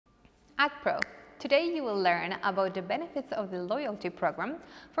adPro. Today you will learn about the benefits of the loyalty program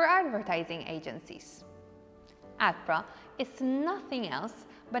for advertising agencies. adPro is nothing else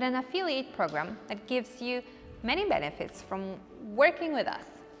but an affiliate program that gives you many benefits from working with us.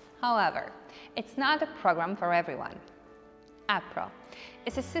 However, it's not a program for everyone. adPro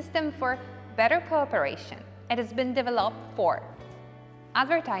is a system for better cooperation. It has been developed for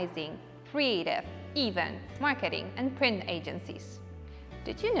advertising, creative, event, marketing, and print agencies.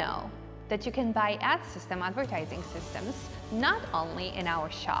 Did you know that you can buy adsystem advertising systems not only in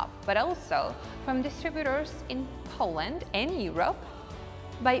our shop, but also from distributors in Poland and Europe?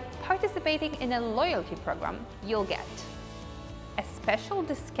 By participating in a loyalty program, you'll get a special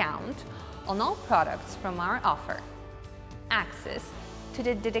discount on all products from our offer, access to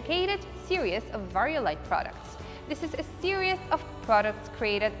the dedicated series of VARIO Lite products. This is a series of products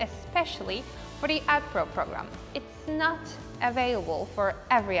created especially for the adPro program. It's not available for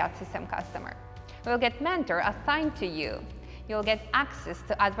every adsystem customer. You'll get mentor assigned to you. You'll get access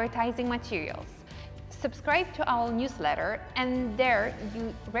to advertising materials. Subscribe to our newsletter, and there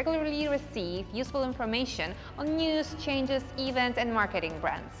you regularly receive useful information on news, changes, events, and marketing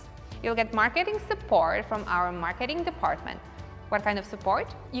brands. You'll get marketing support from our marketing department. What kind of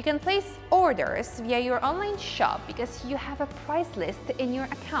support? You can place orders via your online shop because you have a price list in your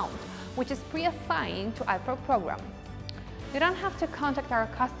account, which is pre-assigned to adPro program. You don't have to contact our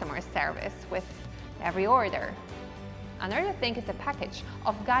customer service with every order. Another thing is a package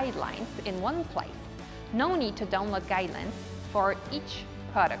of guidelines in one place. No need to download guidelines for each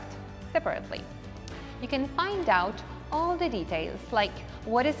product separately. You can find out all the details like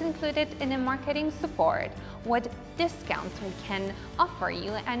what is included in the marketing support, what discounts we can offer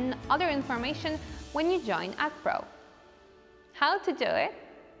you, and other information when you join adPro. How to do it?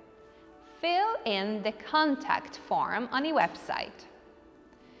 Fill in the contact form on the website.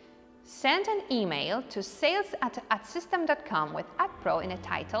 Send an email to sales@adsystem.com with adPro in a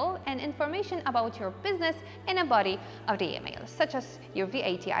title and information about your business in a body of the email, such as your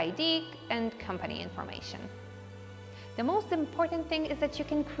VAT ID and company information. The most important thing is that you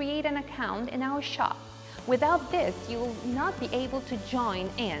can create an account in our shop. Without this, you will not be able to join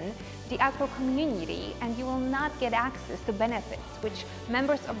in the adPro community, and you will not get access to benefits which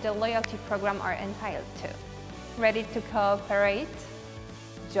members of the loyalty program are entitled to. Ready to cooperate?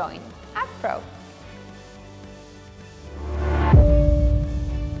 Join adPro.